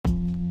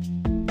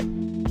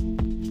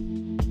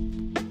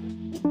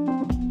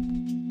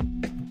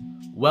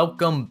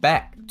Welcome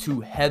back to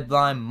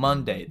Headline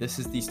Monday. This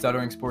is the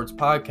Stuttering Sports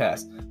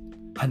Podcast,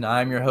 and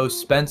I'm your host,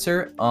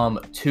 Spencer.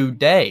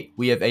 Today,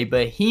 we have a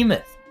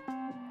behemoth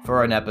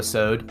for an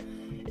episode.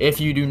 If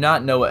you do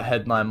not know what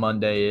Headline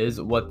Monday is,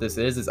 what this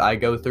is I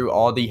go through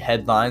all the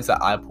headlines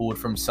that I pulled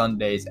from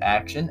Sunday's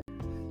action.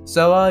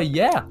 So,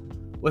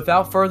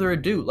 without further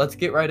ado, let's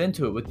get right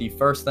into it with the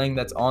first thing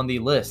that's on the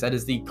list. That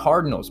is the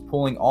Cardinals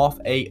pulling off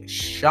a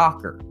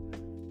shocker.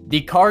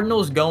 The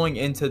Cardinals going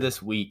into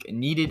this week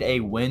needed a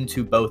win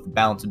to both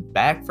bounce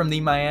back from the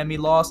Miami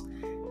loss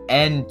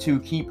and to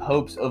keep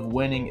hopes of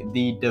winning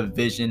the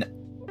division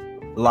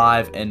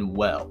live and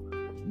well.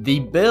 The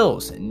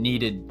Bills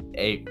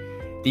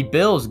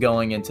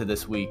going into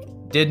this week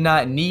did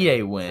not need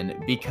a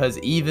win because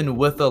even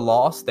with a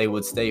loss, they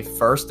would stay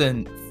first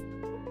in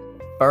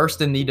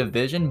the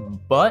division,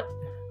 but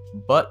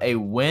a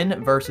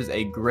win versus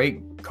a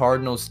great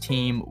Cardinals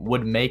team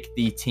would make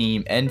the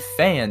team and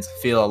fans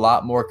feel a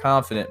lot more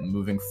confident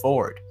moving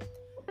forward.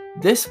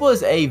 This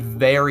was a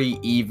very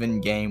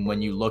even game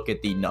when you look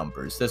at the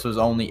numbers. This was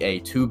only a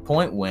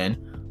 2-point win.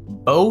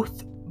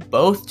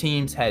 Both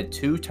teams had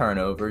 2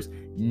 turnovers,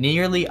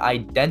 nearly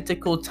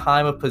identical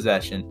time of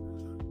possession.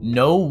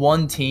 No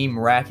one team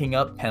racking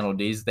up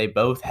penalties. They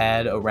both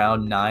had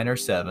around 9 or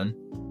 7.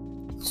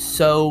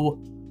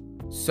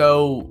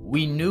 So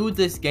we knew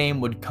this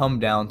game would come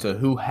down to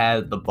who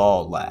had the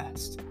ball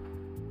last.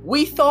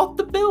 We thought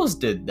the Bills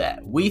did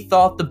that. We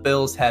thought the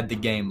Bills had the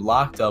game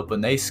locked up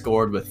when they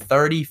scored with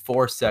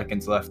 34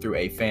 seconds left through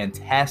a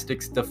fantastic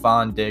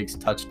Stephon Diggs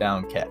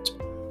touchdown catch.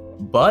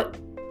 But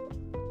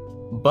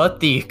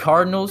the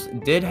Cardinals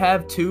did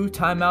have 2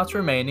 timeouts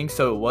remaining,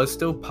 so it was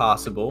still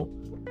possible.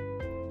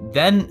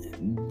 Then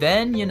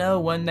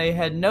when they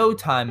had no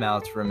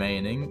timeouts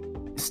remaining,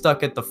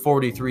 stuck at the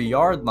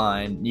 43-yard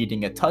line,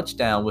 needing a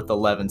touchdown with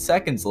 11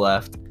 seconds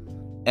left,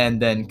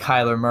 and then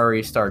Kyler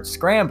Murray starts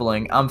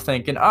scrambling, I'm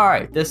thinking, all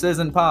right, this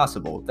isn't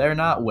possible. They're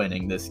not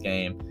winning this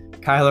game.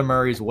 Kyler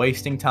Murray's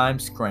wasting time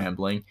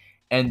scrambling,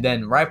 and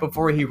then right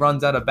before he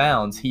runs out of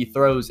bounds, he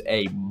throws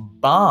a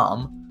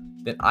bomb.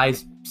 Then I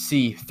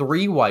see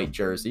 3 white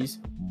jerseys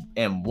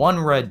and 1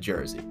 red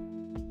jersey,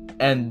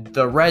 and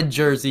the red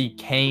jersey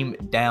came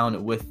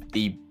down with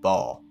the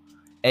ball.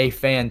 A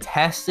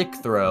fantastic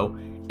throw,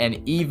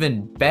 an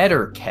even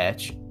better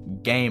catch,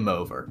 game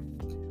over.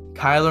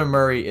 Kyler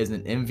Murray is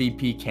an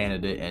MVP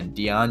candidate, and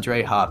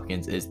DeAndre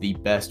Hopkins is the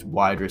best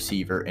wide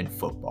receiver in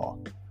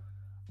football.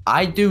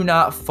 I do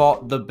not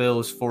fault the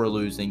Bills for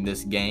losing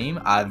this game.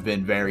 I've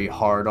been very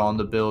hard on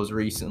the Bills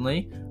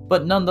recently,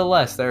 but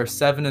nonetheless, they're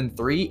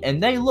 7-3,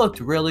 and they looked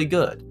really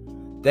good.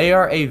 They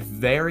are a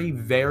very,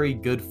 very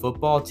good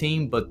football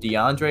team, but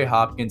DeAndre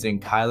Hopkins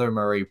and Kyler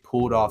Murray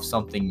pulled off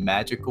something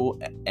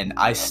magical, and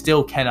I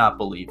still cannot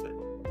believe it.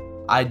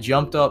 I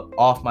jumped up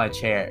off my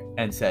chair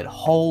and said,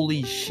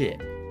 holy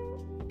shit,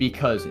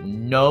 because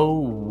no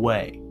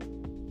way.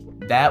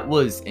 That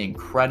was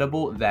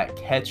incredible. That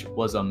catch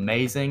was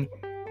amazing,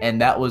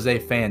 and that was a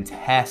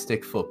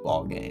fantastic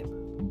football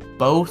game.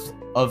 Both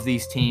of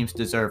these teams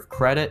deserve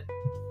credit,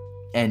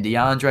 and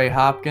DeAndre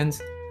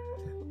Hopkins,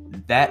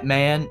 that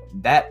man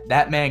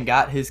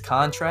got his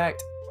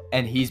contract,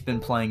 and he's been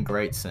playing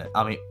great since.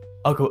 I mean,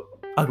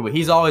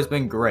 he's always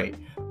been great,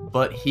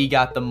 but he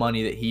got the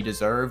money that he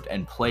deserved,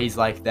 and plays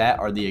like that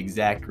are the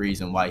exact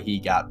reason why he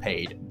got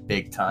paid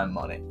big time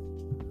money.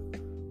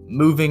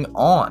 Moving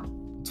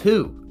on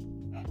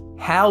to,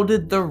 how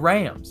did the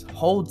Rams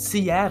hold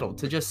Seattle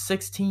to just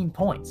 16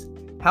 points?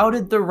 How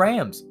did the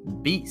Rams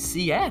beat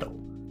Seattle?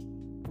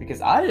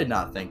 Because I did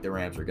not think the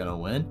Rams were going to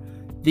win.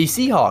 The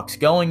Seahawks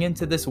going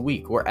into this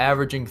week were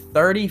averaging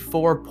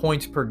 34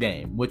 points per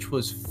game, which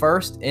was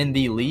first in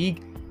the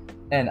league,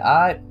 and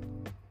I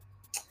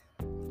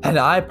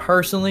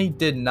personally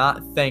did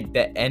not think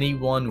that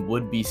anyone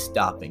would be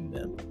stopping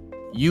them.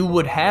 You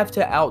would have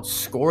to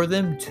outscore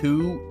them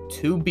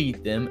to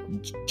beat them,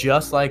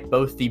 just like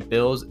both the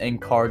Bills and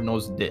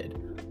Cardinals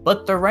did.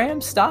 But the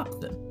Rams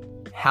stopped them.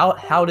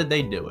 How did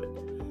they do it?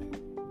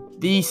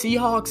 The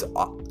Seahawks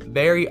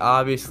very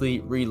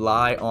obviously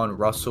rely on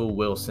Russell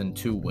Wilson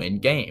to win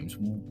games.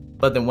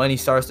 But then when he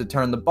starts to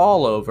turn the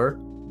ball over,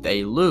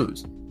 they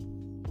lose.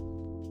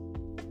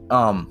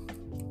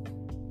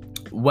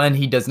 When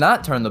he does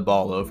not turn the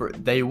ball over,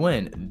 they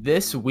win.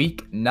 This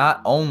week,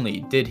 not only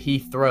did he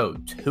throw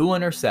 2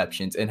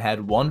 interceptions and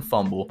had 1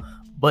 fumble,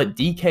 but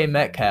DK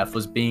Metcalf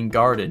was being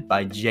guarded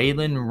by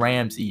Jalen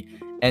Ramsey,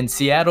 and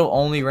Seattle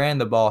only ran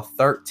the ball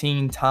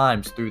 13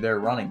 times through their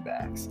running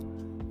backs.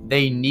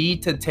 They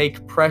need to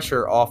take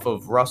pressure off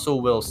of Russell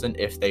Wilson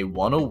if they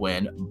want to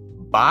win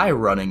by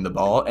running the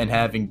ball and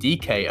having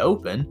DK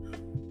open.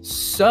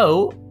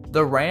 So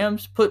the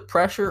Rams put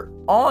pressure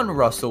on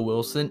Russell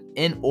Wilson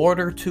in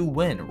order to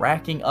win,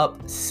 racking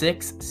up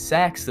 6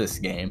 sacks this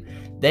game.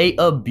 They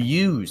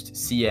abused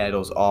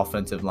Seattle's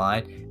offensive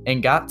line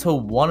and got to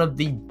one of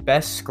the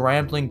best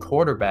scrambling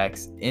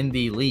quarterbacks in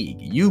the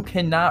league. You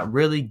cannot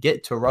really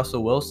get to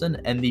Russell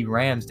Wilson, and the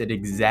Rams did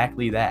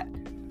exactly that.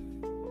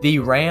 The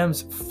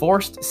Rams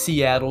forced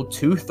Seattle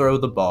to throw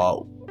the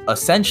ball,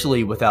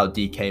 essentially without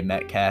DK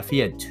Metcalf. He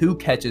had 2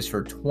 catches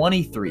for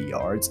 23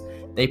 yards.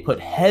 They put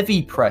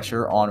heavy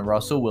pressure on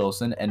Russell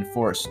Wilson and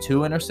forced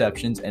 2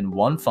 interceptions and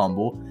 1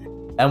 fumble.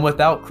 And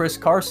without Chris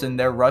Carson,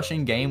 their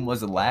rushing game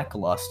was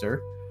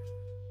lackluster.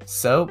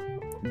 So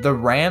the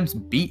Rams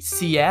beat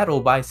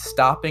Seattle by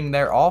stopping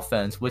their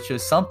offense, which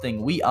is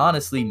something we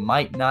honestly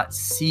might not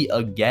see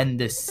again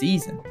this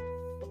season.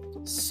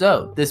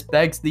 So this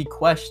begs the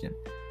question,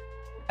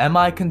 am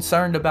I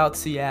concerned about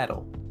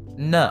Seattle?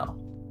 No,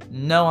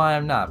 I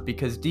am not,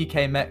 because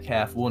DK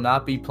Metcalf will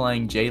not be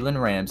playing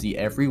Jalen Ramsey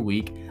every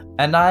week,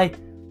 and I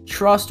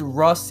trust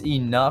Russ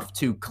enough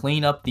to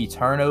clean up the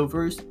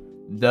turnovers,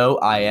 though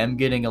I am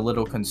getting a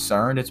little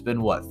concerned. It's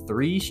been,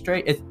 3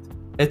 straight?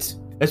 It's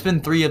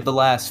been 3 of the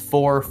last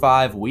 4 or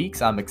 5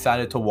 weeks. I'm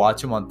excited to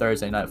watch him on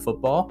Thursday Night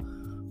Football,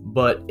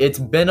 but it's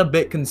been a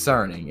bit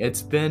concerning.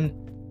 It's been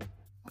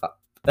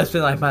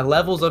like my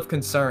levels of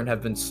concern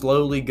have been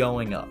slowly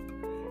going up.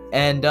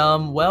 And,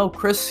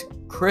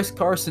 Chris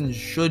Carson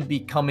should be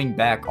coming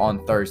back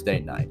on Thursday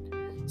night.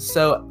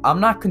 So I'm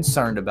not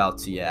concerned about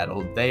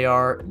Seattle. They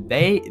are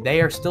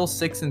still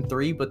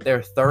 6-3, but they're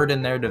 3rd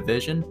in their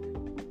division.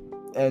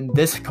 And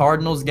this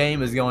Cardinals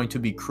game is going to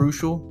be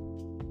crucial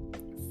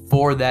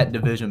for that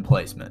division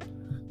placement.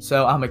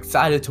 So I'm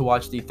excited to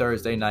watch the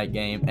Thursday night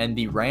game, and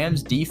the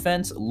Rams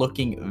defense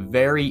looking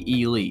very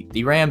elite.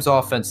 The Rams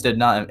offense did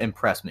not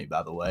impress me,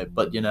 by the way,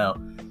 but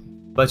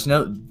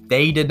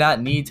they did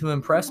not need to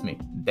impress me.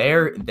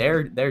 Their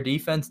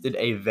defense did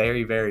a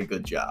very, very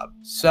good job.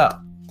 So,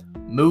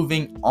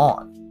 moving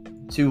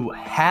on to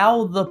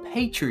how the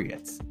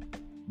Patriots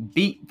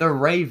beat the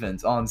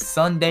Ravens on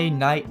Sunday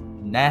Night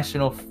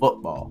National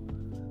Football.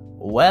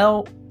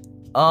 Well,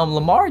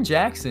 Lamar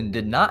Jackson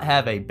did not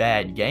have a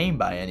bad game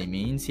by any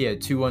means. He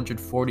had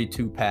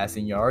 242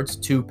 passing yards,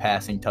 2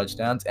 passing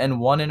touchdowns, and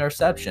 1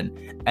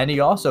 interception. And he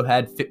also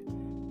had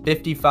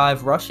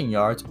 55 rushing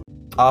yards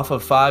off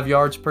of 5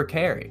 yards per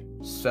carry.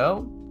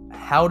 So,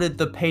 how did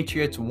the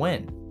Patriots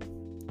win?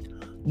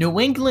 New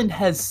England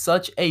has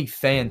such a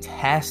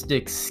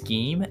fantastic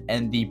scheme,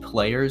 and the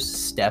players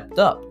stepped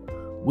up.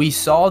 We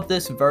saw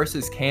this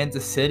versus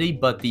Kansas City,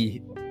 but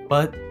the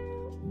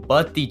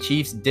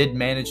Chiefs did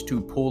manage to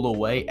pull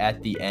away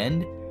at the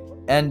end.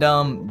 And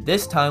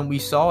this time we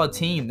saw a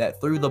team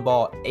that threw the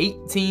ball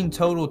 18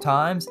 total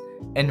times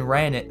and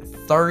ran it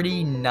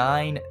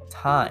 39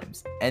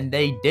 times. And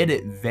they did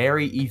it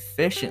very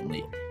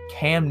efficiently.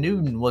 Cam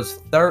Newton was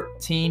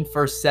 13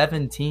 for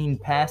 17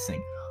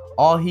 passing.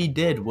 All he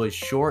did was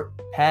short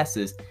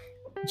passes,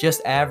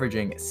 just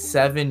averaging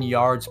 7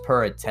 yards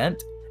per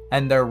attempt.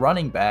 And their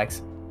running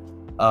backs,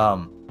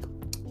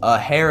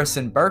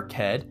 Harrison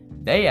Burkhead,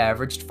 they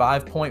averaged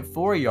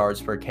 5.4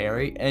 yards per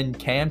carry, and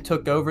Cam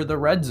took over the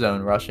red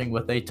zone rushing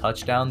with a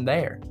touchdown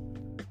there.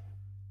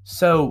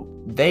 So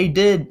they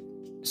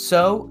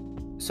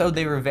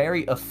were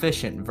very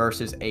efficient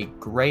versus a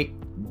great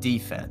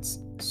defense.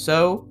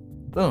 So,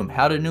 boom,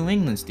 how did New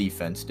England's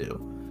defense do?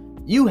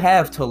 You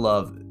have to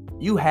love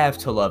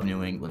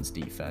New England's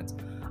defense.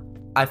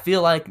 I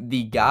feel like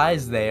the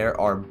guys there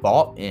are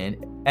bought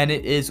in, and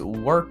it is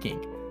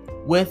working.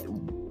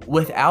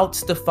 Without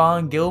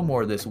Stephon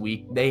Gilmore this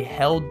week, they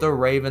held the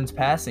Ravens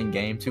passing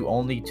game to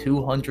only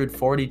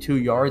 242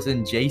 yards,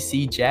 and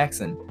J.C.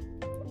 Jackson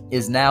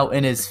is now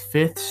in his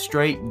 5th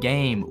straight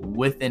game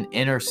with an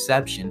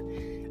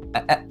interception.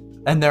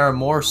 And there are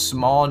more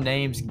small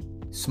name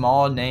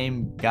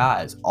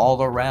guys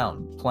all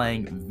around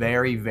playing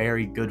very,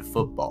 very good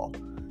football.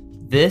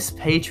 This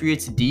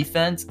Patriots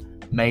defense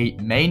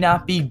may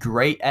not be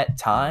great at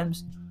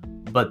times,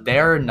 but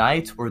there are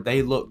nights where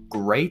they look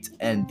great,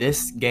 and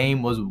this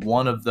game was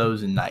one of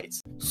those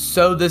nights.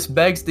 So this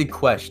begs the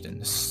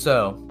question.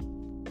 So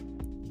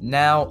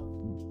now,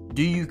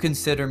 do you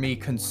consider me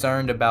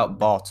concerned about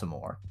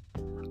Baltimore?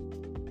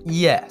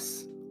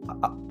 Yes.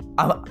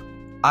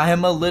 I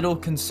am a little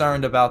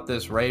concerned about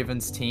this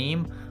Ravens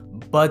team,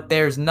 but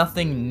there's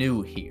nothing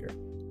new here.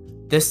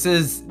 This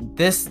is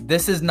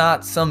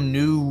not some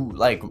new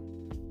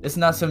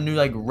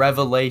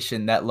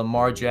revelation that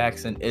Lamar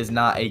Jackson is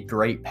not a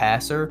great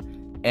passer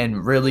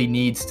and really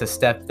needs to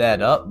step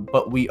that up,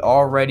 but we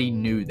already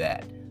knew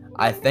that.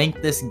 I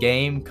think this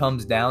game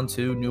comes down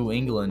to New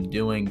England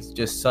doing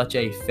just such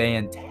a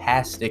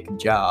fantastic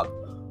job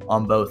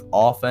on both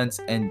offense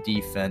and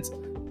defense.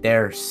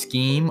 Their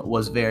scheme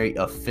was very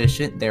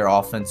efficient. Their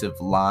offensive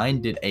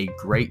line did a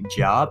great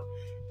job,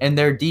 and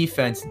their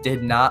defense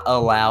did not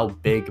allow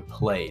big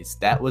plays.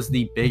 That was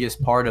the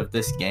biggest part of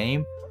this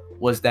game,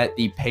 was that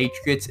the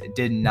Patriots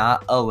did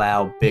not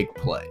allow big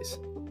plays.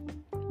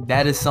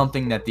 That is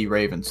something that the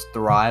Ravens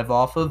thrive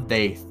off of.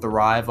 They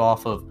thrive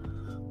off of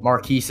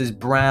Marquise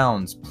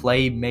Brown's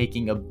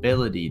playmaking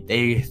ability.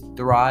 They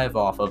thrive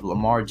off of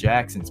Lamar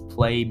Jackson's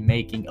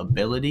playmaking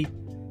ability.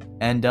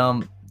 And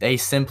they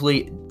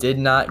simply did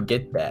not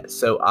get that.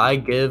 So I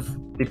give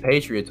the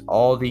Patriots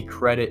all the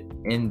credit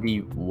in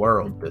the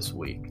world this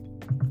week.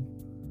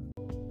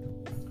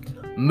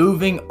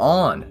 Moving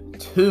on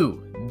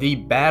to The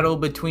battle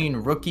between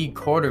rookie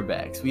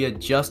quarterbacks. We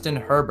had Justin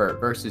Herbert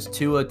versus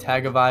Tua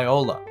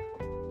Tagovailoa.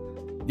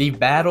 The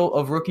battle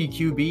of rookie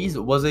QBs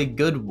was a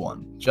good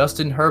one.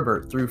 Justin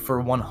Herbert threw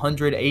for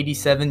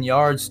 187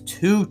 yards,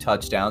 2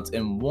 touchdowns,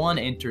 and 1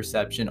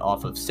 interception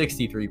off of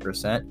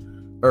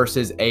 63%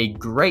 versus a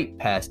great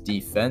pass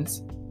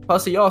defense.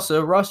 Plus, he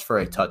also rushed for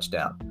a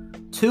touchdown.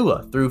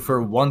 Tua threw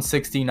for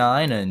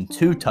 169 and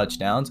 2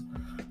 touchdowns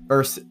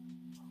versus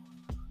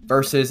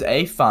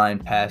a fine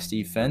pass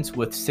defense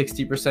with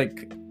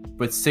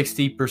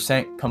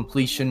 60%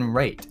 completion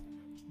rate.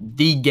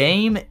 The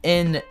game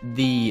in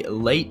the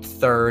late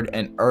third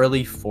and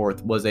early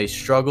fourth was a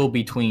struggle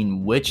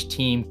between which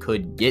team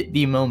could get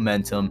the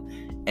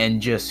momentum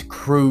and just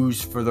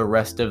cruise for the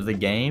rest of the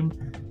game.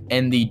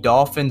 And the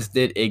Dolphins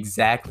did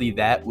exactly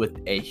that with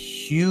a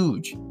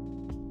huge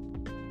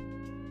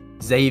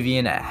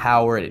Xavier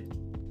Howard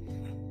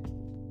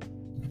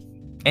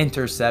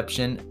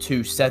interception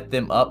to set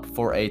them up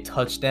for a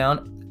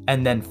touchdown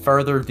and then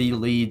further the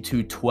lead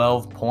to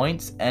 12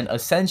 points and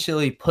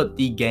essentially put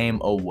the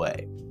game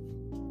away.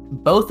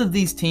 Both of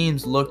these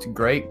teams looked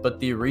great, but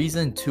the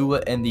reason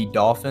Tua and the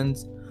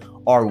Dolphins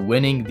are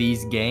winning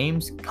these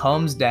games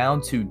comes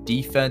down to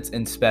defense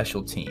and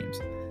special teams.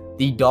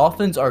 The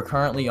Dolphins are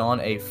currently on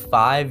a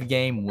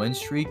 5-game win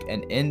streak,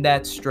 and in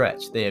that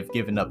stretch, they have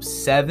given up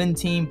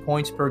 17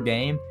 points per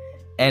game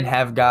and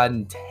have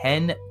gotten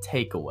 10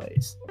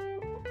 takeaways.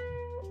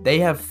 They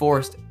have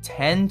forced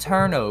 10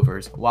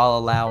 turnovers while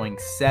allowing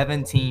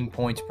 17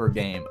 points per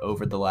game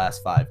over the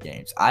last 5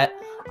 games.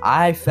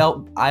 I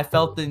felt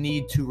the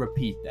need to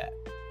repeat that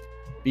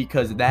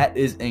because that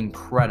is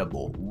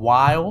incredible.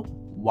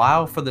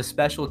 While for the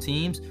special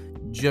teams,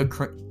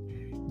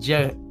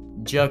 Jakeem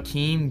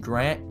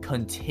Grant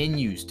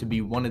continues to be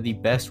one of the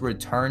best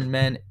return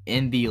men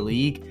in the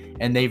league,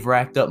 and they've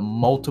racked up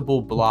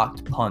multiple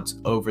blocked punts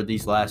over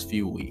these last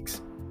few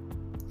weeks.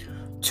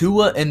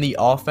 Tua in the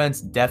offense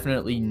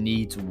definitely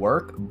needs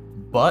work,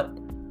 but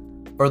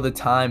for the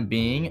time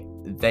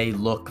being, they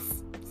look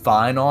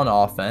fine on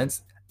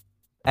offense,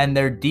 and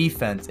their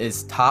defense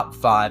is top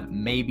 5,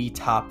 maybe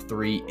top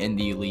 3 in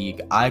the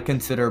league. I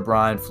consider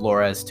Brian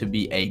Flores to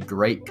be a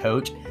great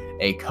coach,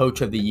 a Coach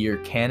of the Year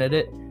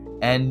candidate,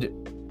 and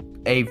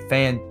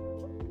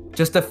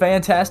just a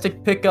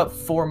fantastic pickup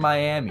for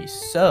Miami.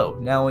 So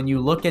now when you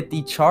look at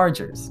the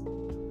Chargers,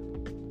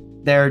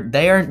 they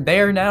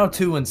are now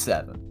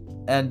 2-7.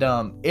 And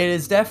it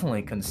is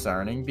definitely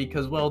concerning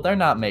because, well, they're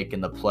not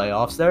making the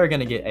playoffs. They're going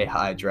to get a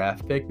high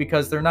draft pick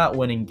because they're not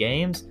winning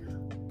games,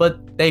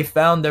 but they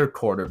found their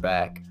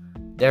quarterback.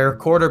 Their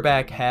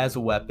quarterback has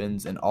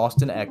weapons in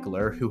Austin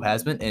Eckler, who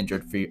has been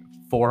injured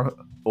for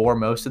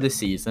most of the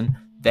season.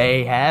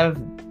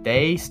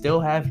 They still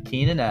have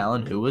Keenan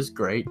Allen, who was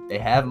great. They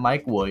have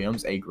Mike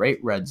Williams, a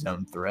great red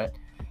zone threat.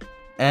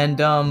 And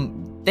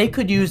they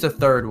could use a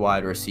third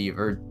wide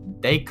receiver.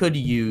 They could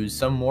use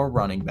some more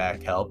running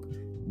back help.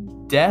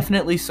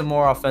 Definitely some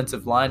more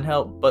offensive line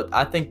help, but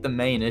I think the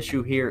main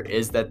issue here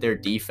is that their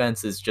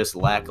defense is just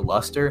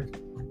lackluster.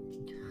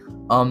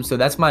 So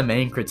that's my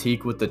main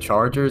critique with the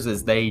Chargers,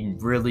 is they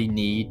really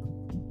need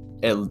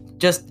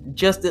just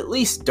at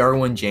least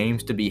Derwin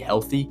James to be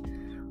healthy.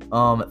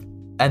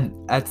 And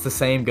that's the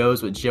same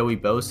goes with Joey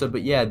Bosa,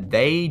 but yeah,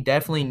 they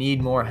definitely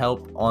need more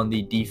help on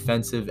the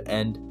defensive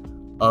end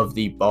of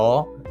the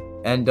ball.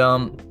 And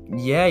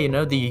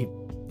the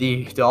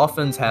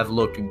Dolphins have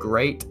looked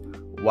great.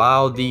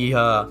 While the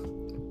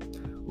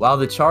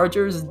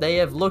Chargers, they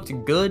have looked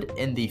good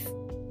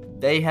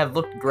they have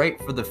looked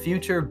great for the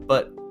future,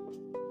 but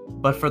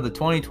for the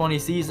 2020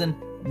 season,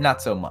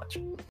 not so much.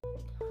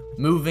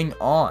 Moving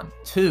on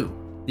to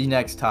the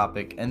next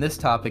topic, and this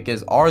topic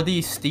is, are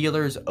the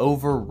Steelers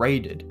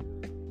overrated?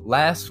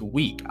 Last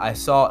week, I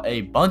saw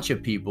a bunch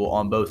of people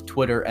on both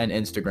Twitter and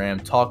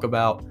Instagram talk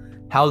about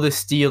how the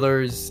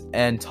Steelers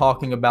and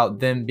talking about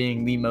them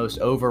being the most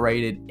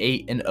overrated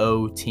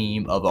 8-0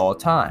 team of all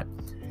time.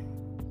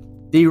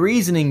 The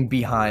reasoning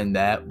behind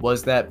that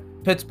was that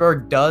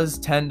Pittsburgh does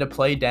tend to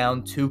play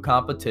down to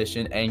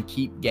competition and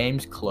keep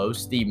games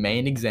close, the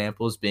main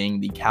examples being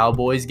the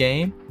Cowboys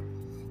game,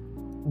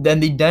 then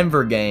the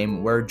Denver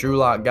game where Drew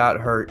Lock got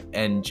hurt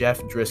and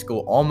Jeff Driscoll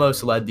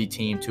almost led the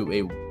team to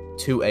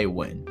a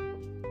win.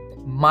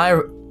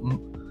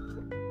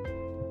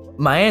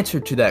 My answer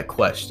to that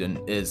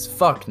question is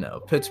fuck no.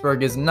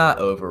 Pittsburgh is not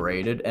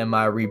overrated, and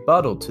my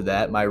rebuttal to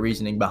that, my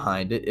reasoning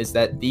behind it, is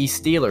that the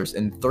Steelers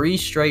in 3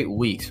 straight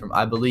weeks, from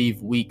I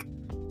believe week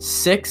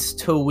 6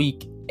 to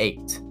week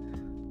 8,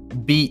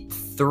 beat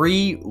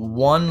 3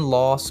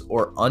 one-loss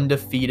or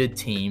undefeated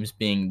teams,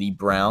 being the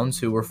Browns,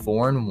 who were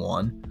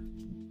 4-1,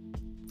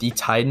 the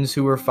Titans,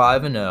 who were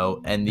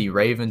 5-0, and the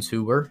Ravens,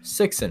 who were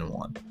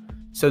 6-1.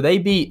 So they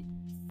beat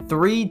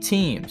 3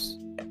 teams,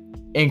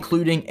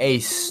 including a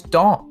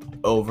stomp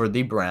over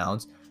the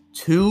Browns,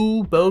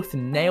 2 both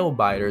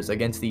nail-biters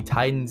against the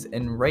Titans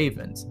and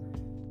Ravens,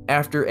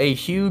 after a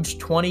huge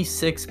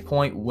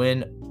 26-point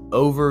win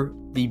over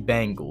the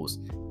Bengals.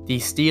 The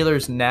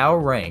Steelers now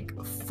rank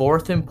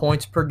 4th in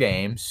points per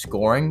game,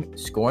 scoring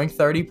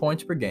 30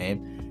 points per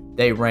game,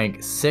 They rank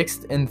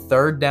 6th in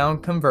third down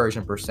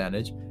conversion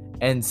percentage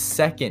and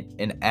 2nd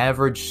in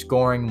average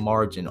scoring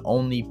margin,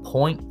 only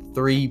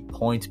 0.3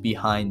 points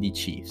behind the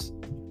Chiefs.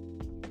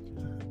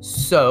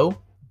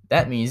 So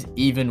that means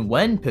even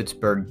when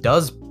Pittsburgh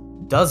does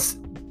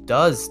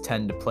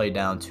tend to play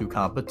down to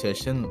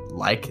competition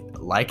like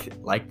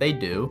they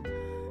do,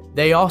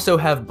 they also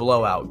have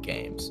blowout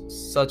games,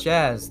 such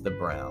as the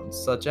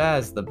Browns, such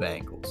as the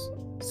Bengals.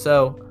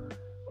 So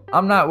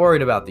I'm not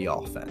worried about the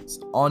offense.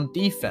 On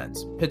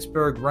defense,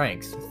 Pittsburgh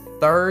ranks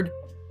third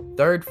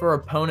for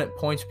opponent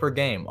points per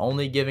game,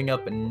 only giving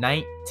up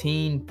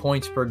 19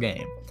 points per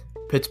game.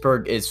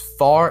 Pittsburgh is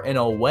far and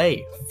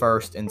away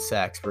first in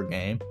sacks per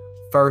game,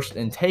 first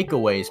in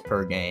takeaways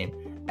per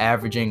game,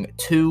 averaging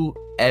 2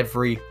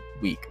 every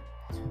week.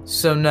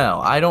 So no,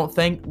 I don't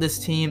think this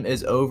team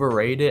is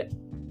overrated.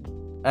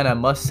 And I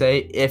must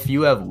say, if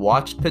you have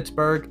watched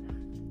Pittsburgh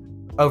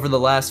over the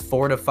last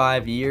 4 to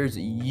 5 years,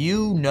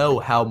 you know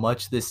how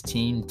much this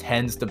team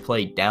tends to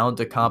play down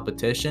to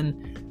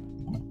competition.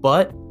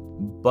 But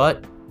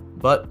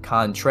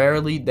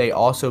contrarily, they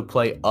also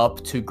play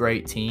up to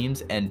great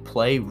teams and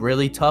play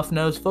really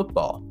tough-nosed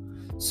football.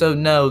 So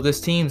no, this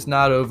team's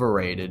not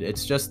overrated.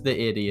 It's just the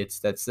idiots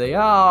that say,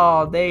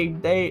 "Oh,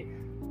 they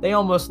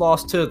almost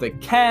lost to the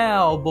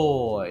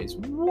Cowboys."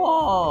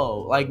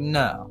 Whoa. Like,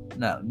 no.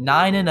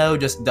 9-0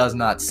 just does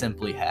not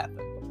simply happen.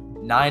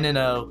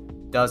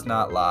 9-0 does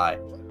not lie.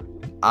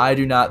 I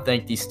do not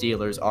think the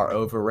Steelers are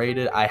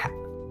overrated. I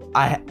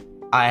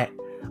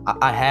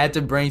had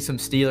to bring some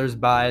Steelers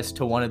bias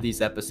to one of these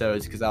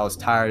episodes because I was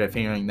tired of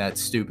hearing that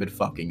stupid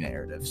fucking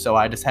narrative. So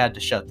I just had to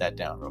shut that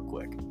down real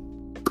quick.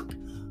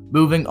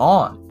 Moving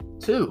on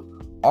to,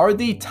 are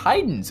the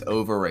Titans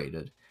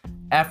overrated?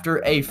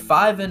 After a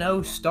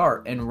 5-0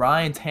 start and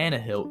Ryan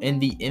Tannehill in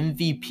the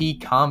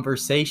MVP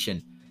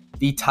conversation,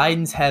 the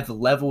Titans have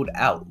leveled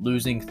out,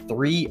 losing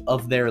 3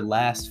 of their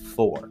last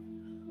 4.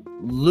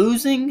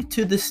 Losing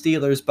to the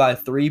Steelers by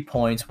 3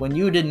 points when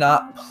you did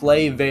not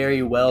play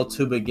very well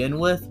to begin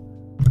with,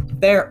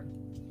 fair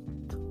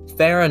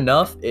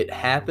enough, it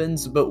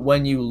happens, but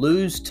when you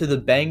lose to the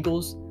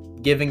Bengals,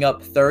 giving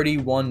up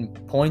 31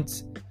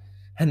 points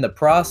in the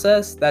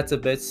process, that's a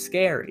bit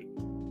scary.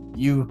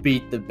 You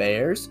beat the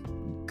Bears,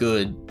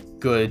 good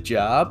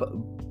job,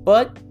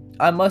 but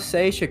I must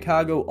say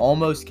Chicago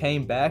almost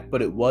came back,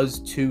 but it was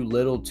too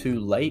little too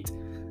late.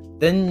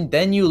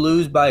 Then you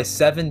lose by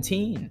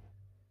 17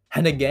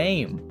 in a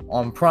game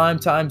on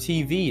primetime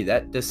TV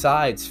that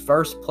decides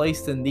first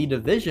place in the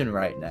division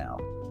right now.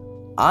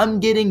 I'm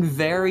getting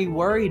very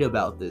worried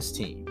about this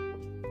team.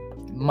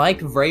 Mike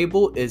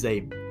Vrabel is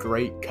a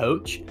great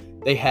coach.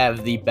 They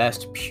have the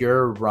best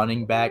pure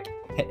running back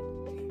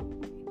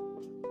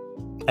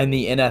in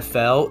the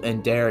NFL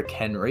and Derrick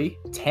Henry.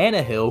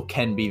 Tannehill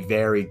can be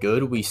very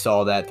good. We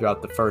saw that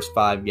throughout the first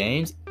 5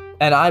 games.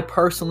 And I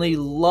personally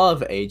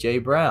love A.J.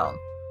 Brown.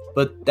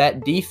 But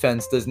that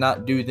defense does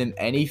not do them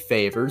any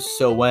favors.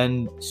 So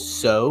when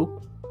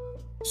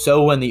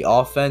the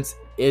offense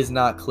is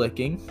not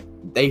clicking,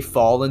 they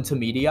fall into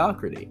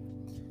mediocrity.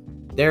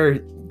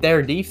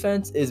 Their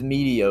defense is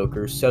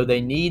mediocre, so they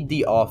need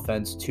the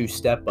offense to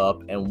step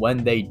up. And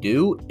when they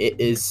do, it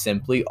is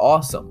simply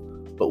awesome.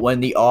 But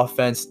when the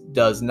offense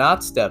does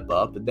not step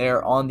up,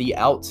 they're on the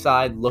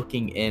outside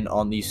looking in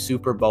on the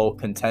Super Bowl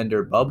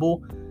contender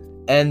bubble,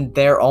 and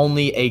they're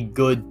only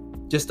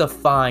just a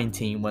fine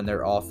team when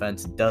their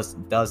offense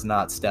does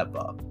not step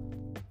up.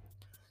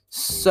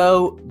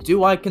 So,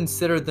 do I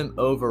consider them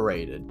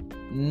overrated?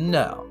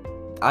 No.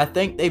 I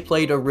think they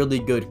played a really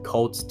good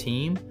Colts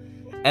team,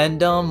 and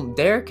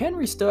Derrick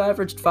Henry still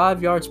averaged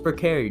 5 yards per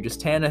carry.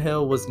 Just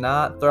Tannehill was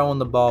not throwing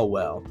the ball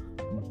well.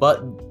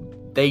 But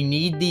they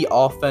need the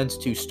offense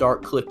to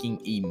start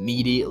clicking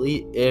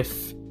immediately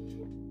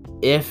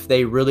if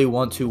they really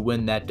want to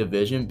win that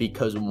division,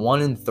 because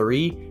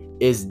 1-3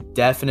 is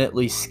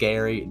definitely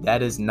scary.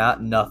 That is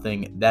not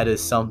nothing. That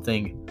is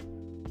something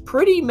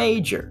pretty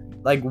major.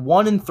 Like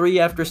 1-3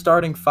 after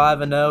starting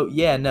 5-0.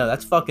 Yeah, no,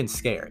 that's fucking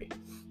scary.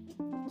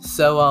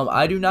 So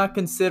I do not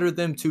consider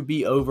them to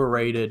be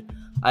overrated.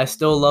 I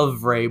still love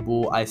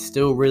Vrabel. I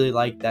still really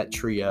like that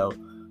trio.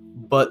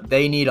 But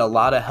they need a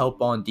lot of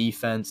help on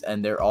defense,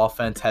 and their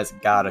offense has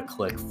got to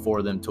click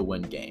for them to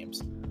win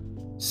games.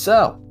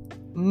 So,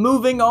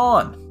 moving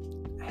on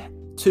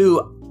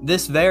to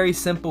this very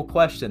simple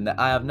question that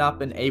I have not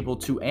been able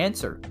to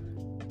answer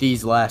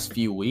these last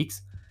few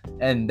weeks,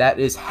 and that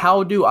is,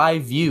 how do I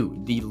view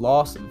the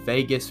Las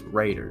Vegas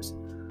Raiders?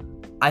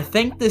 I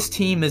think this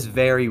team is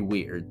very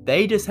weird.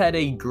 They just had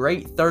a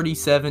great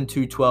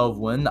 37-12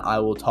 win that I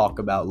will talk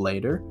about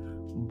later,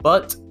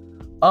 but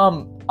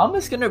I'm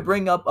just going to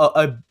bring up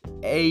a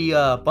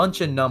bunch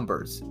of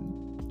numbers,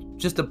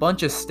 just a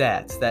bunch of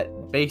stats that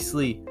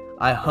basically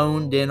I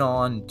honed in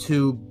on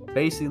to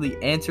basically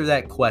answer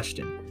that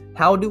question.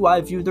 How do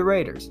I view the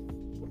Raiders?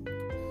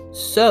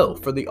 So,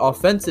 for the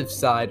offensive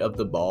side of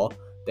the ball,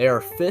 they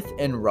are 5th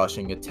in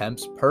rushing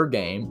attempts per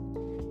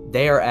game.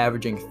 They are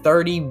averaging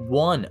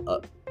 31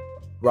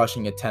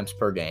 rushing attempts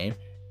per game,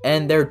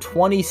 and they're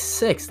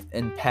 26th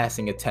in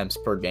passing attempts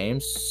per game.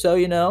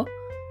 So,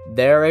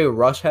 they're a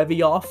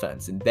rush-heavy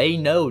offense, and they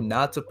know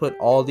not to put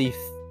all the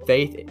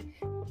faith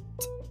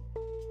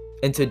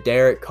into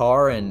Derek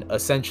Carr and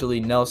essentially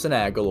Nelson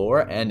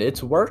Agholor, and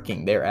it's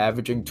working. They're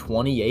averaging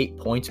 28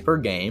 points per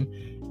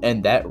game,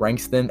 and that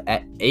ranks them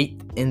at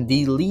 8th in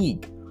the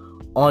league.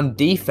 On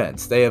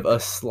defense, they have a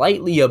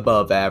slightly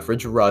above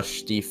average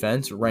rush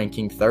defense,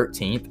 ranking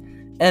 13th,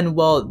 and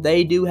while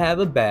they do have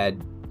a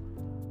bad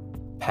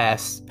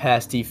pass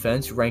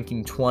defense,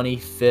 ranking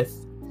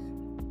 25th,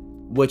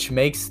 which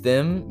makes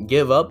them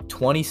give up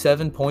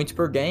 27 points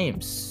per game.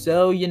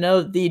 So,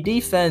 the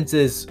defense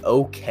is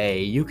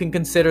okay. You can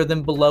consider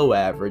them below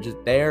average.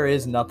 There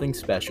is nothing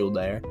special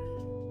there.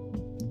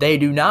 They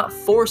do not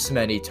force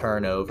many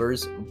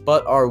turnovers,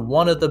 but are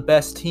one of the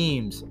best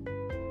teams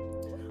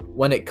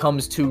when it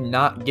comes to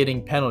not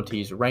getting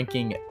penalties,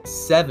 ranking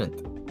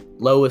 7th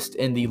lowest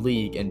in the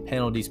league in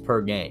penalties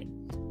per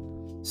game.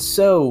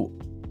 So,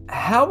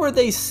 how are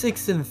they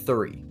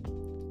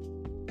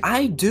 6-3?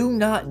 I do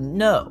not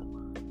know.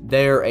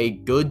 They're a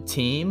good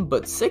team,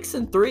 but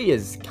 6-3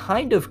 is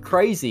kind of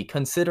crazy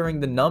considering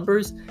the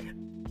numbers.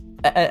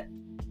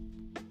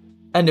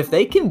 And if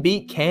they can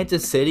beat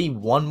Kansas City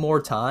one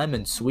more time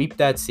and sweep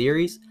that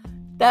series,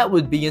 that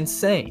would be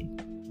insane.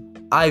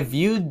 I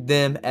viewed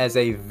them as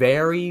a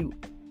very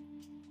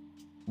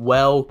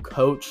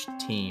well-coached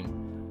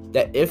team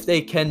that if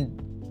they can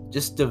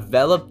just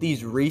develop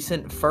these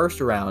recent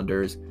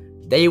first-rounders,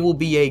 they will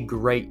be a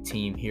great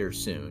team here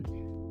soon.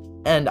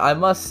 And I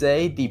must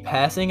say, the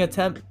passing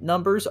attempt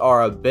numbers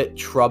are a bit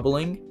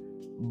troubling,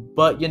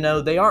 but,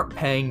 they aren't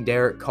paying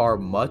Derek Carr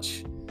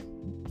much.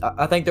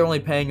 I think they're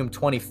only paying him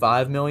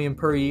 $25 million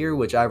per year,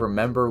 which I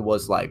remember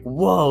was like,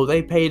 whoa,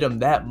 they paid him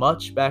that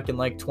much back in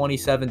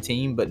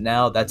 2017, but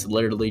now that's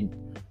literally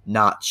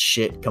not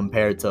shit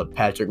compared to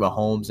Patrick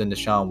Mahomes and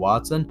Deshaun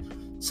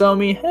Watson. So,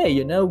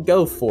 hey,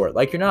 go for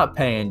it. You're not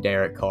paying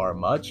Derek Carr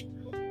much.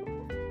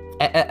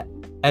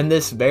 And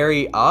this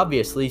very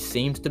obviously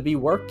seems to be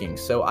working.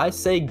 So I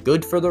say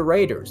good for the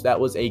Raiders. That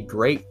was a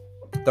great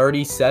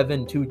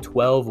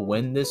 37-12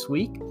 win this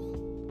week.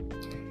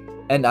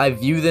 And I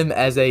view them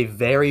as a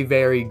very,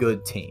 very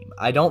good team.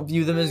 I don't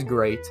view them as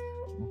great,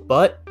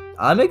 but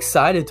I'm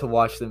excited to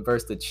watch them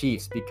versus the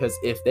Chiefs because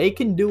if they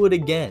can do it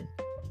again,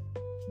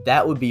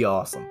 that would be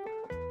awesome.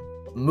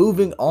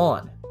 Moving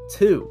on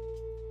to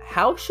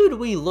how should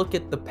we look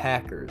at the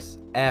Packers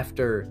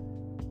after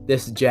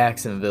this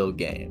Jacksonville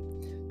game?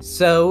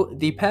 So,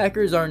 the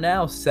Packers are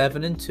now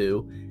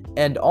 7-2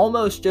 and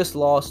almost just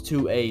lost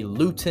to a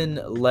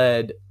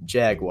Luton-led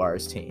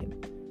Jaguars team.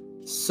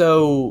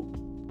 So,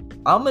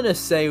 I'm going to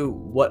say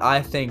what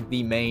I think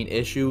the main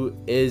issue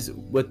is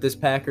with this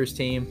Packers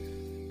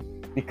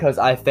team because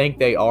I think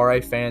they are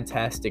a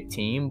fantastic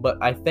team, but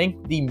I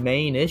think the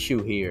main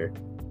issue here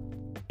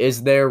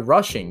is their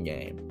rushing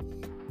game.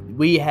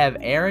 We have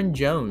Aaron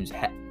Jones,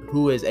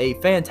 who is a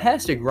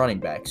fantastic running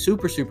back,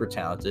 super, super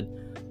talented,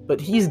 but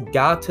he's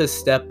got to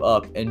step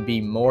up and be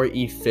more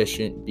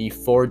efficient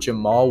before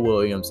Jamal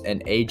Williams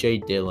and A.J.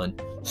 Dillon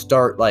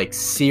start,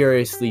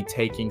 seriously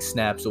taking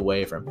snaps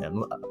away from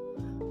him.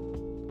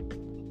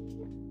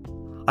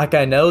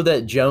 I know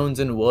that Jones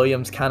and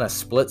Williams kind of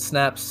split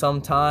snaps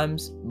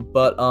sometimes,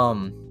 but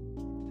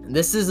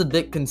this is a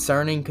bit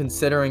concerning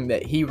considering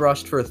that he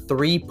rushed for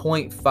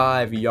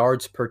 3.5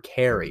 yards per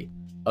carry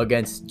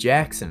against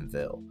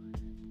Jacksonville.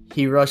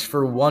 He rushed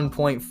for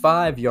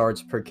 1.5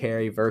 yards per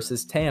carry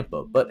versus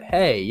Tampa. But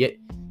hey,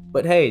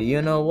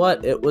 you know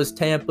what? It was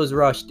Tampa's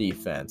rush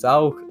defense.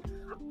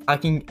 I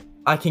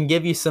can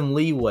give you some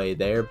leeway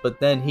there, but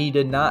then he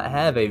did not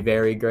have a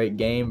very great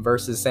game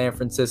versus San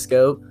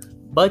Francisco.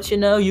 But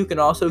you can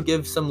also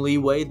give some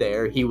leeway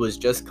there. He was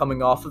just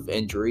coming off of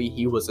injury.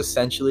 He was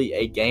essentially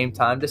a game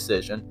time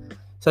decision.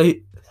 So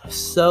you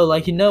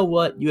know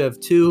what? You have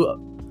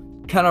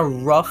two kind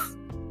of rough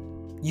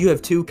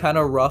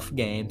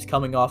games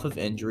coming off of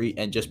injury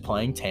and just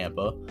playing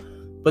Tampa.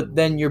 But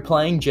then you're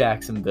playing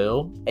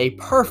Jacksonville, a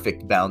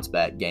perfect bounce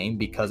back game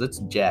because it's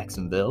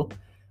Jacksonville.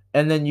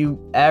 And then you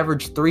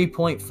average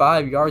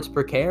 3.5 yards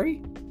per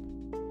carry?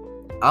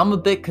 I'm a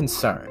bit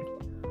concerned.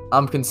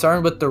 I'm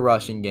concerned with the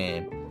rushing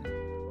game.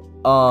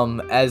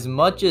 As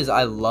much as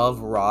I love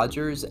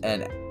Rodgers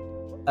and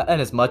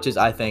as much as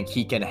I think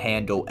he can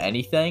handle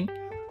anything,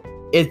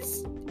 it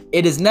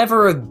is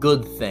never a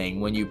good thing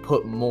when you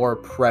put more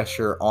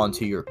pressure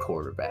onto your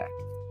quarterback.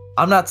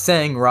 I'm not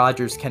saying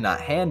Rodgers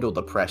cannot handle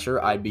the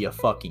pressure. I'd be a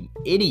fucking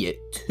idiot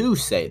to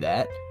say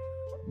that.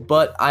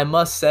 But I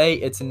must say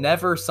it's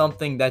never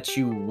something that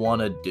you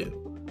want to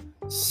do.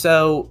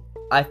 So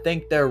I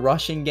think their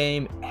rushing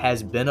game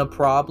has been a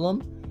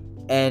problem.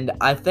 And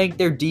I think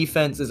their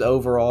defense is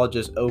overall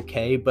just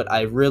okay, but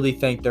I really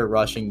think their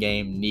rushing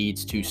game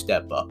needs to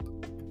step up.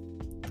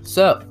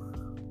 So,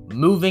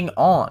 moving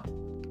on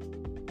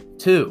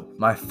to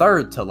my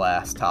third to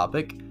last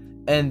topic,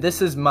 and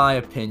this is my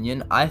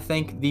opinion. I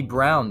think the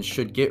Browns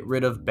should get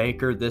rid of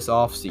Baker this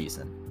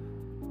offseason.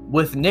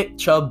 With Nick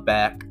Chubb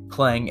back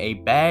playing a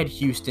bad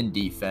Houston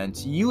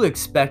defense, you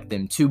expect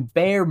them to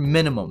bare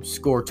minimum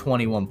score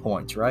 21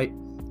 points, right?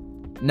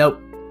 Nope.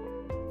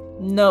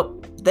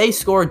 They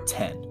scored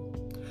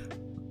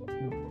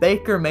 10.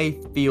 Baker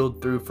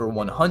Mayfield threw for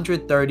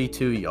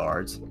 132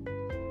 yards.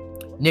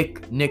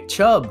 Nick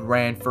Chubb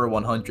ran for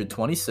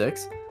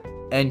 126,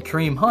 and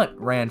Kareem Hunt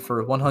ran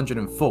for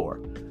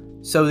 104.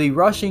 So the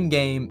rushing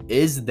game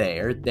is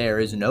there. There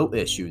is no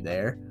issue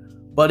there.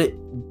 But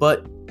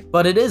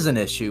it is an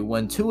issue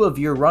when two of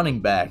your running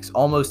backs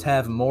almost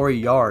have more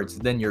yards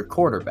than your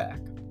quarterback.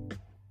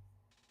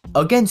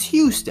 Against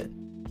Houston.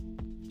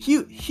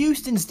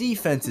 Houston's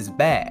defense is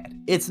bad.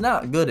 It's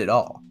not good at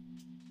all.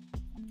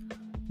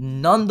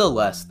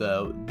 Nonetheless,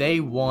 though, they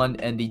won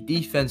and the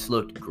defense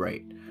looked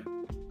great.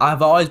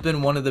 I've always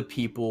been one of the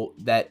people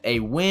that a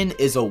win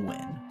is a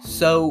win.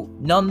 So,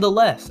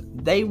 nonetheless,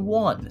 they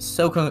won.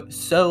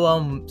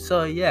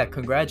 So yeah,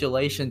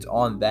 congratulations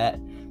on that.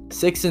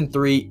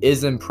 6-3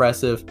 is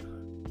impressive,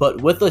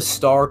 but with a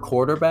star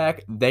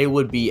quarterback, they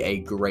would be a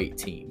great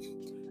team.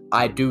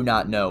 I do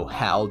not know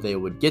how they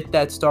would get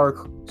that star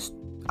quarterback.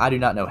 I do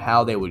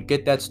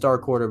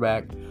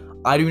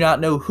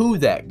not know who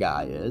that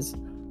guy is,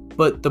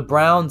 but the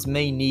Browns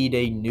may need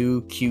a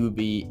new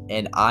QB,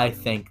 and I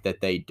think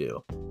that they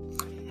do.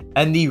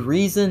 And the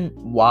reason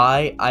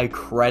why I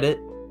credit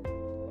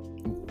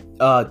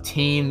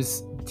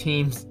teams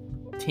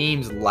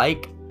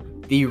like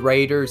the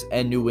Raiders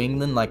and New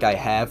England, like I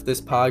have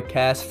this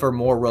podcast, for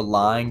more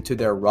relying to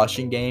their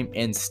rushing game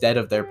instead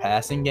of their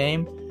passing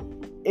game,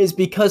 is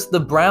because the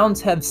Browns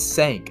have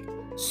sank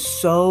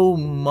so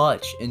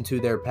much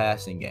into their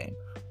passing game.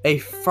 A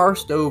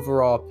first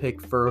overall pick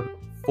for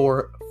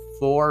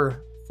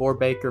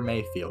Baker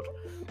Mayfield.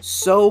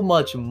 So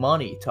much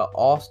money to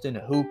Austin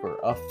Hooper.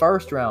 A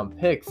first round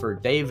pick for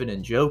David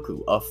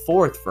Njoku. A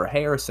fourth for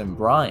Harrison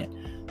Bryant.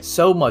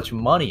 So much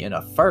money in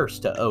a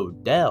first to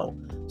Odell.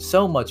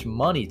 So much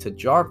money to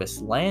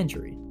Jarvis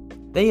Landry.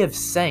 They have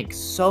sank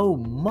so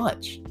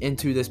much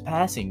into this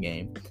passing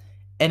game,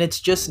 and it's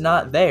just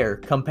not there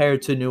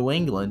compared to New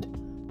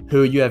England,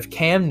 who you have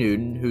Cam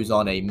Newton, who's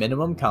on a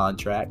minimum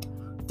contract,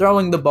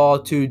 throwing the ball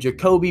to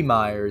Jacoby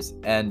Myers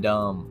and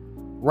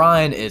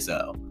Ryan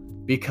Izzo,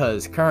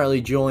 because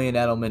currently Julian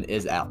Edelman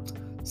is out.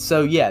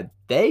 So yeah,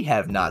 they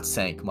have not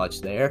sank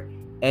much there.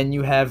 And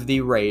you have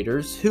the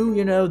Raiders, who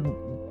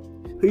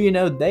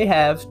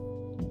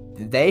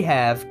they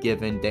have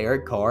given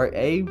Derek Carr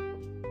a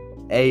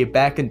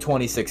back in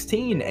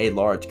 2016 a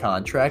large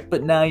contract,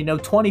 but now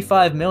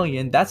 $25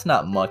 million, that's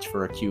not much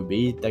for a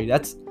QB.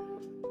 That's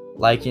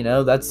like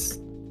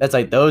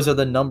those are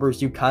the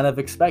numbers you kind of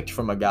expect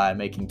from a guy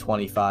making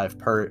 25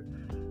 per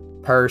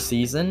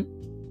season.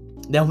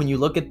 Now when you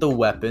look at the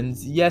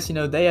weapons, yes,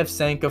 they have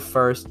sank a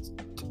first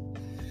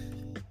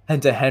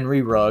and to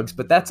Henry Ruggs,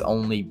 but that's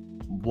only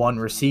one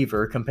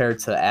receiver compared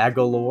to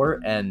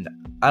Aguilar, and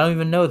I don't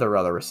even know their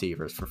other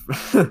receivers for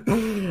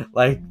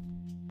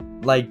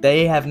like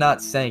they have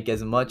not sank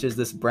as much as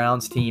this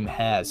Browns team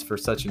has for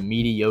such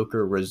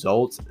mediocre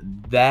results.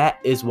 That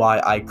is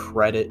why I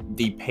credit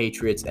the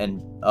Patriots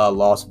and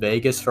Las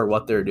Vegas for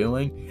what they're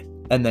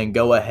doing, and then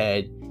go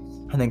ahead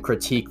and then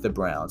critique the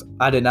Browns.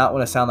 I did not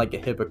want to sound like a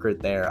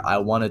hypocrite there. I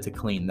wanted to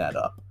clean that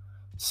up.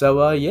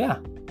 So yeah.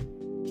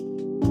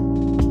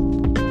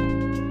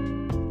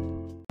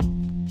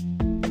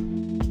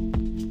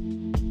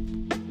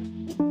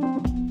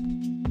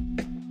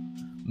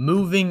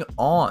 Moving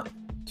on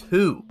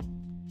to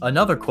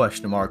another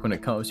question mark when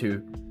it comes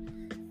to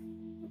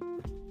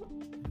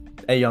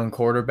a young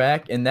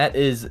quarterback, and that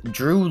is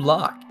Drew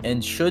Lock.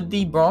 And should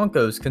the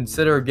Broncos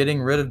consider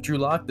getting rid of Drew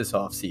Lock this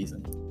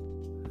offseason?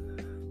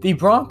 The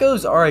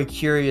Broncos are a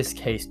curious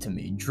case to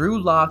me.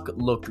 Drew Lock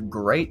looked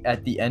great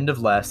at the end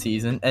of last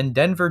season, and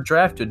Denver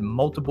drafted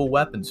multiple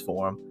weapons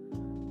for him,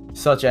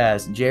 such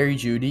as Jerry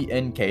Jeudy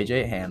and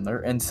KJ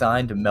Hamler, and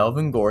signed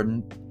Melvin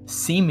Gordon,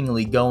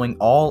 seemingly going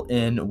all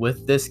in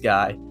with this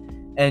guy.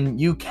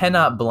 And you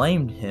cannot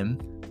blame him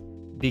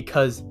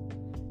because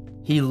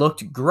he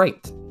looked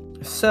great.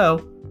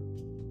 So,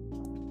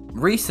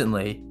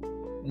 recently,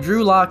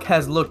 Drew Lock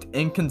has looked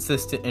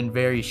inconsistent and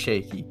very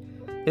shaky.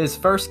 His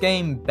first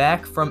game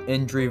back from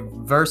injury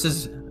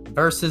versus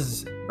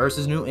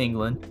New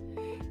England,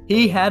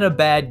 he had a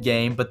bad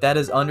game, but that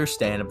is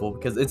understandable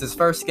because it's his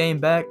first game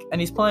back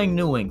and he's playing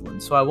New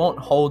England. So I won't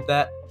hold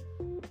it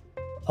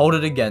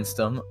against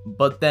him.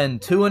 But then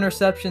 2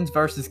 interceptions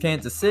versus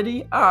Kansas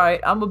City. All right,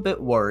 I'm a bit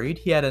worried.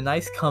 He had a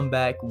nice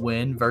comeback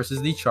win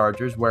versus the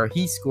Chargers where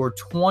he scored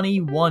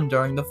 21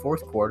 during the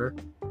fourth quarter.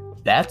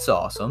 That's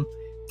awesome.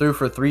 Threw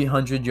for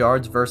 300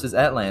 yards versus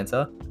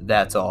Atlanta.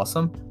 That's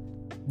awesome.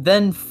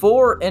 Then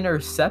 4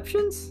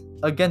 interceptions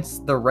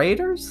against the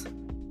Raiders?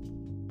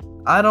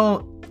 I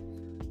don't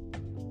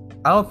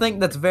think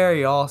that's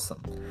very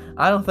awesome.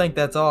 I don't think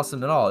that's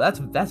awesome at all.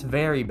 That's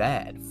very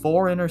bad.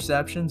 4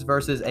 interceptions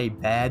versus a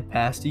bad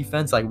pass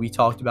defense like we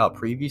talked about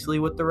previously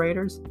with the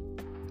Raiders.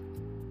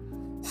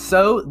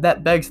 So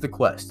that begs the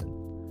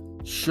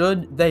question.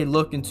 Should they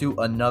look into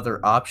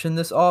another option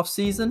this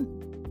offseason?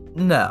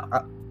 No,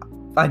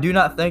 I do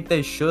not think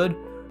they should,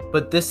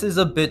 but this is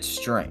a bit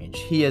strange.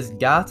 He has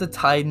got to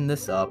tighten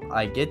this up.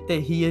 I get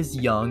that he is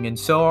young, and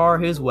so are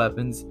his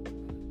weapons.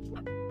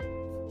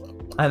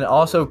 And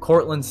also,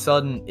 Cortland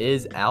Sutton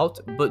is out,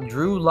 but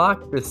Drew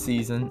Lock this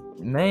season,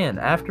 man,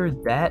 after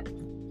that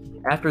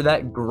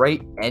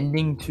great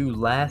ending to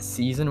last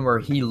season where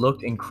he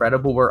looked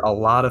incredible, where a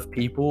lot of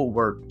people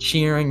were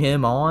cheering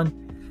him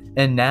on,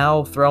 and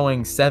now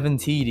throwing 7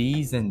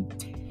 TDs and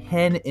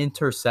 10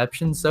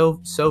 interceptions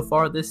so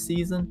far this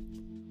season,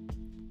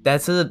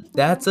 that's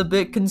a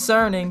bit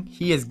concerning.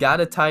 He has got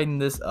to tighten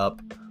this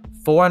up.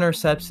 4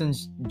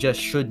 interceptions just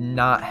should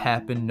not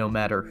happen no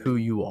matter who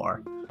you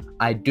are.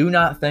 I do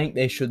not think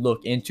they should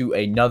look into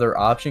another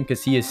option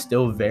because he is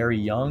still very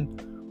young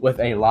with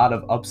a lot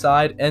of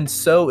upside, and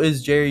so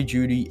is Jerry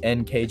Jeudy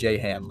and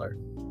KJ Hamler.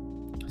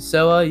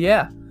 So,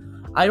 yeah,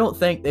 I don't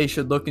think they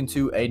should look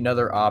into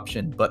another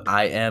option, but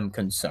I am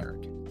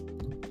concerned.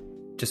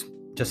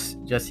 Just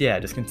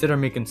consider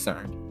me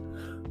concerned.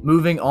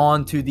 Moving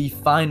on to the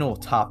final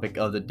topic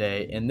of the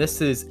day, and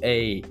this is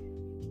an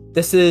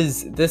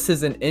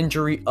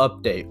injury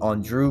update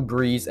on Drew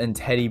Brees and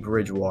Teddy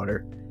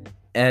Bridgewater.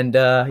 And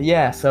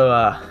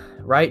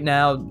right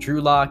now, Drew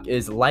Lock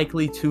is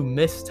likely to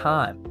miss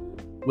time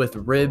with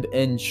rib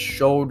and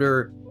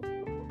shoulder,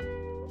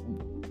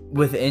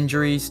 with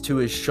injuries to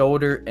his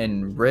shoulder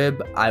and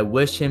rib. I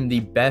wish him the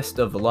best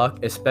of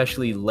luck,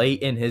 especially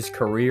late in his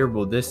career.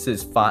 This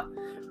is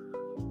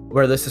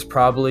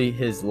probably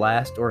his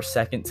last or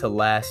second to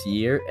last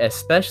year,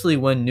 especially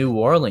when New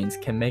Orleans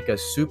can make a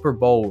Super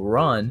Bowl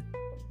run,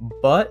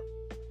 but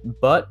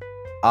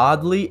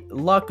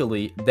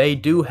luckily, they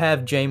do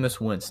have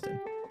Jameis Winston.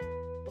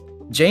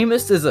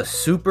 Jameis is a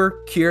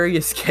super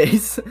curious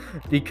case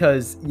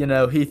because, he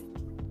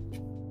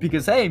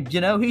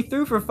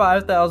threw for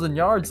 5,000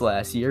 yards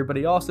last year, but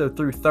he also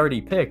threw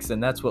 30 picks,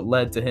 and that's what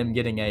led to him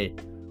getting a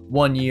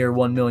 1-year,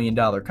 $1 million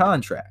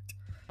contract.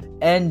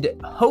 And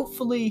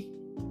hopefully,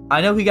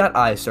 I know he got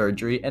eye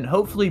surgery, and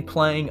hopefully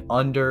playing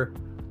under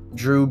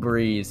Drew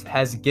Brees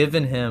has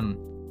given him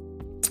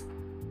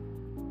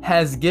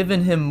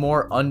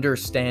more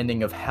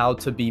understanding of how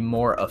to be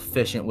more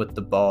efficient with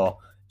the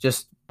ball.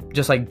 Just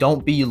like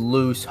don't be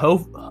loose.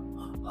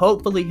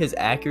 Hopefully his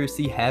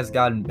accuracy has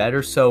gotten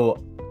better. So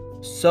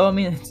I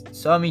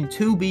mean,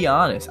 to be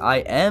honest, I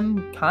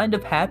am kind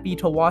of happy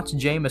to watch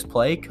Jameis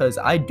play because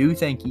I do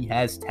think he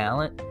has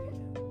talent.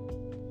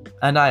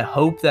 And I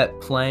hope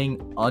that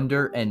playing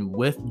under and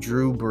with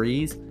Drew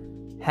Brees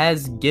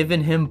has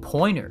given him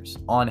pointers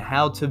on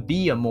how to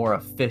be a more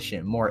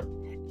efficient,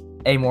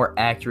 a more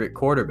accurate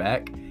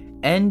quarterback.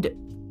 And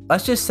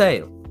let's just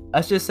say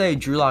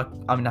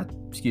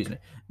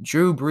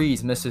Drew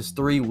Brees misses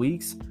 3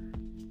 weeks.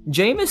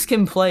 Jameis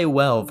can play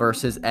well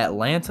versus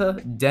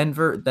Atlanta,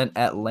 Denver, then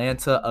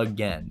Atlanta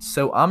again.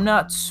 So I'm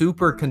not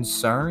super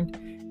concerned,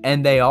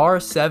 and they are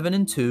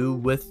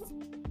 7-2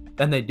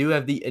 and they do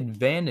have the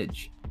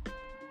advantage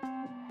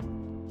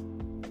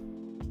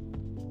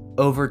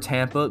over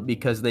Tampa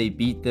because they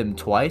beat them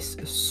twice,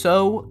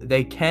 so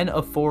they can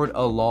afford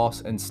a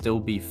loss and still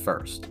be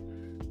first.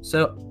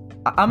 So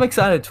I'm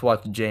excited to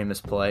watch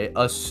Jameis play,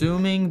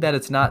 assuming that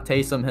it's not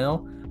Taysom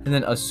Hill, and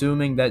then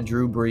assuming that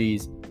Drew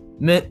Brees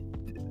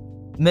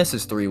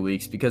misses 3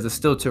 weeks because it's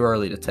still too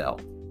early to tell.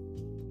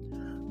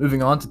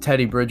 Moving on to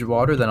Teddy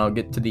Bridgewater, then I'll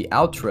get to the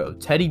outro.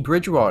 Teddy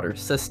Bridgewater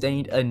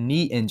sustained a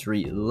knee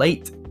injury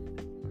late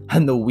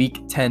in the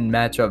Week 10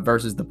 matchup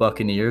versus the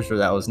Buccaneers, where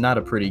that was not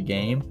a pretty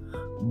game.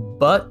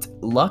 But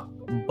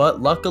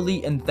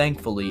luckily and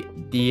thankfully,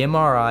 the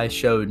MRI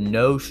showed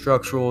no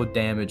structural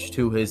damage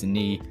to his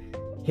knee.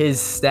 His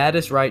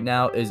status right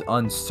now is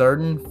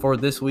uncertain for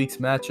this week's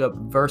matchup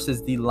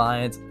versus the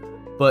Lions,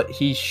 but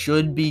he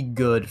should be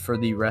good for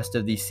the rest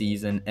of the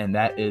season, and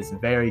that is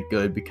very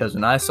good because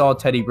when I saw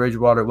Teddy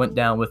Bridgewater went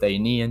down with a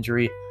knee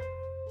injury,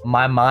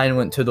 my mind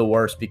went to the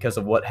worst because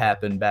of what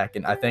happened back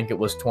in, I think it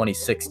was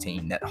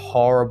 2016, that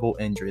horrible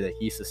injury that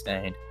he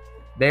sustained.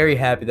 Very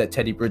happy that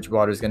Teddy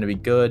Bridgewater is going to be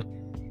good.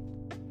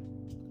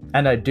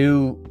 And I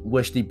do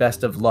wish the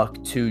best of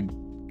luck to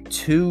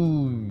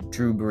Drew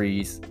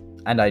Brees.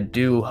 And I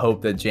do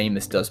hope that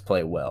Jameis does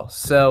play well.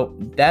 So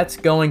that's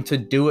going to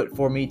do it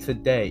for me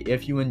today.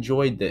 If you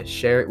enjoyed this,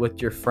 share it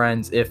with your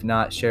friends. If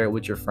not, share it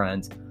with your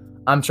friends.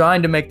 I'm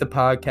trying to make the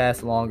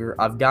podcast longer.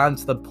 I've gotten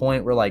to the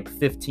point where like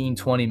 15,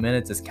 20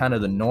 minutes is kind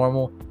of the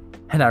normal.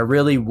 And I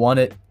really want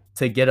it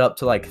to get up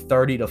to like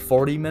 30 to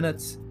 40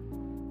 minutes.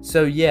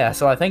 So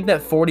I think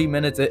that 40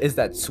 minutes is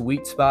that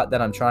sweet spot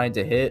that I'm trying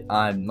to hit.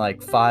 I'm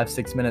like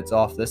 5-6 minutes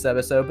off this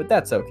episode, but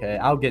that's okay.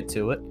 I'll get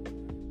to it.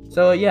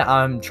 So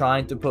I'm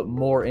trying to put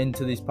more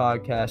into these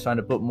podcasts, trying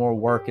to put more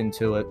work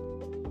into it.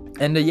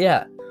 And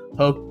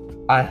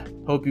I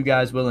hope you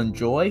guys will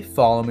enjoy.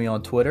 Follow me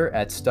on Twitter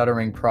at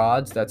Stuttering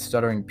Prods. That's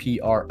Stuttering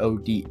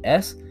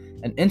PRODS.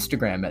 And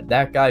Instagram at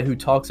That Guy Who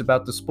Talks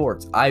About the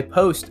Sports. I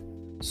post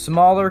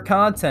smaller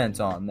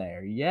content on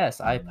there. Yes,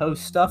 I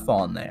post stuff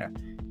on there.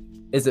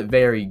 Is it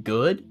very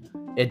good?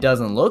 It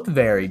doesn't look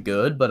very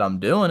good, but I'm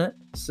doing it.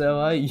 So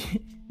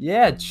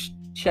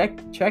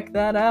check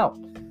that out.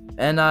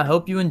 And I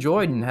hope you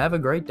enjoyed and have a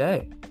great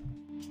day.